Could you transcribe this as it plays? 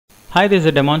Hi, this is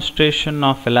a demonstration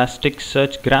of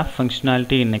Elasticsearch Graph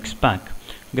functionality in X-pack.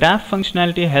 Graph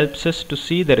functionality helps us to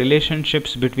see the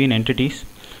relationships between entities.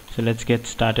 So let's get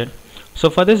started. So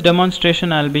for this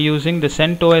demonstration, I'll be using the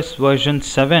CentOS version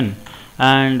 7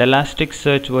 and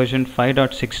Elasticsearch version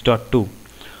 5.6.2.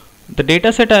 The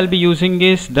dataset I'll be using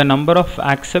is the number of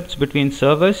accepts between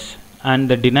servers and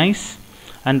the denies,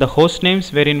 and the host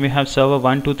names wherein we have server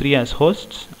 1, 2, 3 as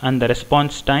hosts, and the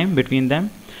response time between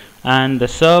them, and the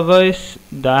servers,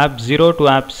 the app 0 to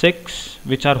app 6,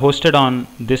 which are hosted on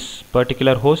this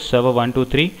particular host server 1, 2,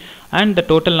 3, and the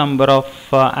total number of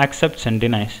accepts and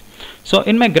denies. So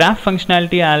in my graph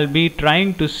functionality, I'll be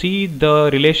trying to see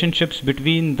the relationships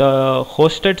between the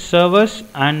hosted servers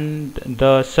and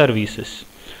the services.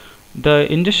 The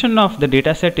ingestion of the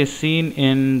dataset is seen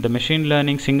in the machine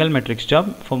learning single metrics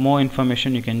job. For more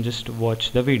information, you can just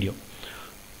watch the video.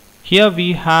 Here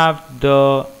we have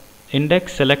the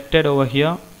index selected over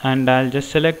here, and I'll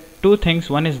just select two things.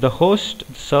 One is the host,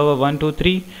 server 1, 2,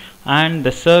 3, and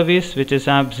the service, which is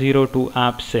app 0 to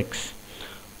app 6.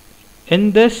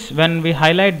 In this, when we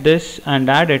highlight this and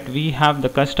add it, we have the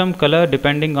custom color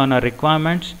depending on our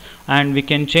requirements, and we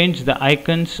can change the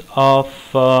icons of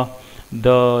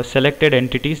the selected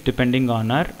entities depending on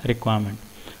our requirement.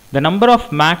 The number of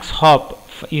max hop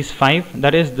is 5,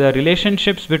 that is the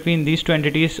relationships between these two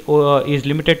entities is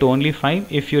limited to only 5.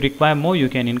 If you require more, you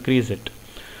can increase it.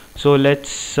 So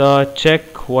let's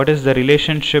check what is the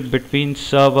relationship between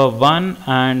server 1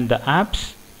 and the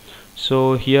apps.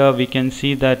 So here we can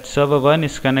see that server 1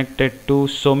 is connected to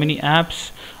so many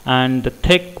apps, and the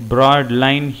thick broad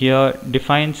line here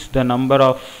defines the number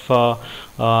of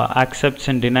accepts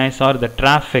and denies, or the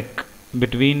traffic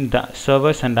between the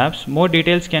servers and apps. More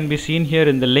details can be seen here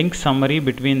in the link summary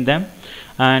between them,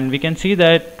 and we can see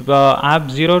that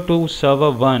app 0 to server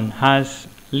 1 has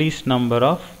least number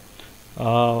of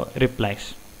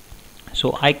replies.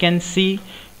 So I can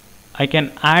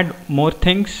add more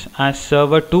things as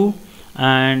server 2,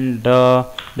 and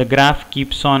the graph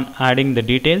keeps on adding the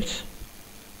details.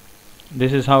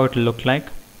 This is how it will look like.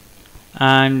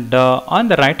 And on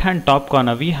the right hand top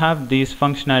corner, we have these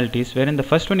functionalities, wherein the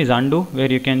first one is undo,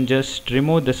 where you can just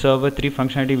remove the server 3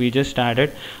 functionality we just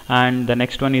added, and the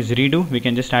next one is redo, we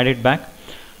can just add it back.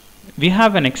 We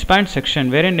have an expand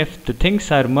section, wherein if the things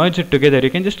are merged together, you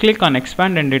can just click on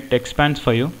expand and it expands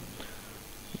for you.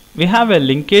 We have a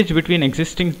linkage between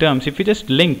existing terms. If you just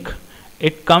link,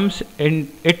 it comes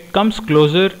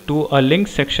closer to a link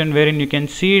section wherein you can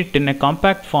see it in a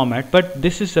compact format, but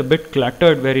this is a bit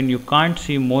cluttered wherein you can't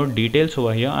see more details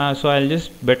over here, so I'll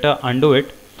just better undo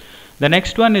it. The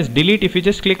next one is delete. If you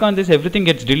just click on this, everything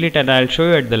gets deleted. I'll show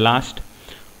you at the last.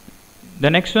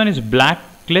 The next one is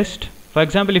blacklist. For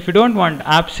example, if you don't want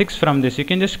app 6 from this, you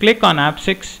can just click on app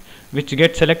 6, which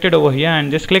gets selected over here, and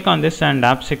just click on this and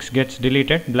app 6 gets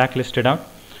deleted, blacklisted out.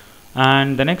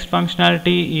 And the next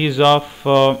functionality is of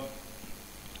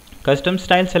custom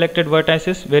style selected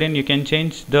vertices, wherein you can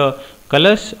change the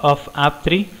colors of app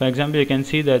 3. For example, you can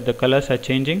see that the colors are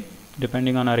changing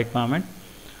depending on our requirement.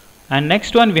 And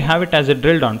next one, we have it as a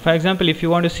drill down. For example, if you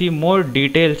want to see more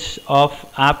details of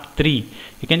app 3,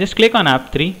 you can just click on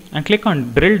app 3 and click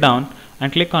on drill down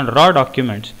and click on raw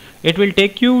documents. It will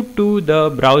take you to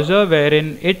the browser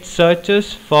wherein it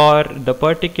searches for the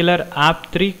particular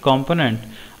app 3 component,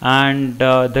 and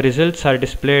the results are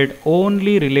displayed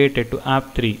only related to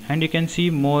app 3, and you can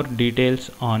see more details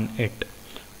on it.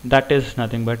 That is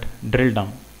nothing but drill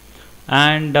down.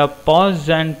 And pause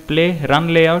and play,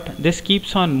 run layout. This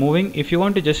keeps on moving. If you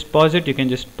want to just pause it, you can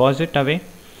just pause it away.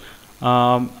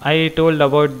 I told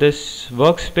about this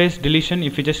workspace deletion.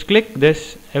 If you just click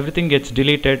this, everything gets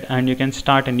deleted and you can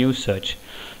start a new search.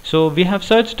 So we have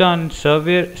searched on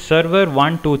server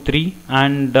 1, 2, 3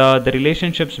 and the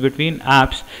relationships between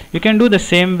apps. You can do the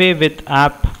same way with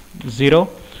app 0,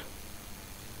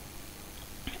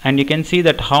 and you can see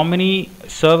that how many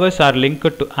servers are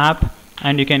linked to app,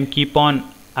 and you can keep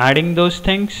on adding those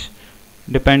things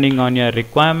depending on your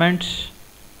requirements,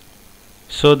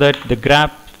 so that the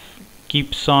graph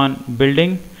keeps on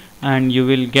building and you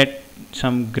will get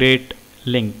some great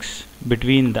links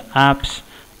between the apps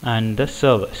and the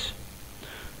servers.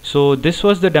 So this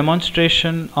was the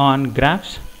demonstration on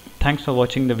graphs. Thanks for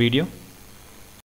watching the video.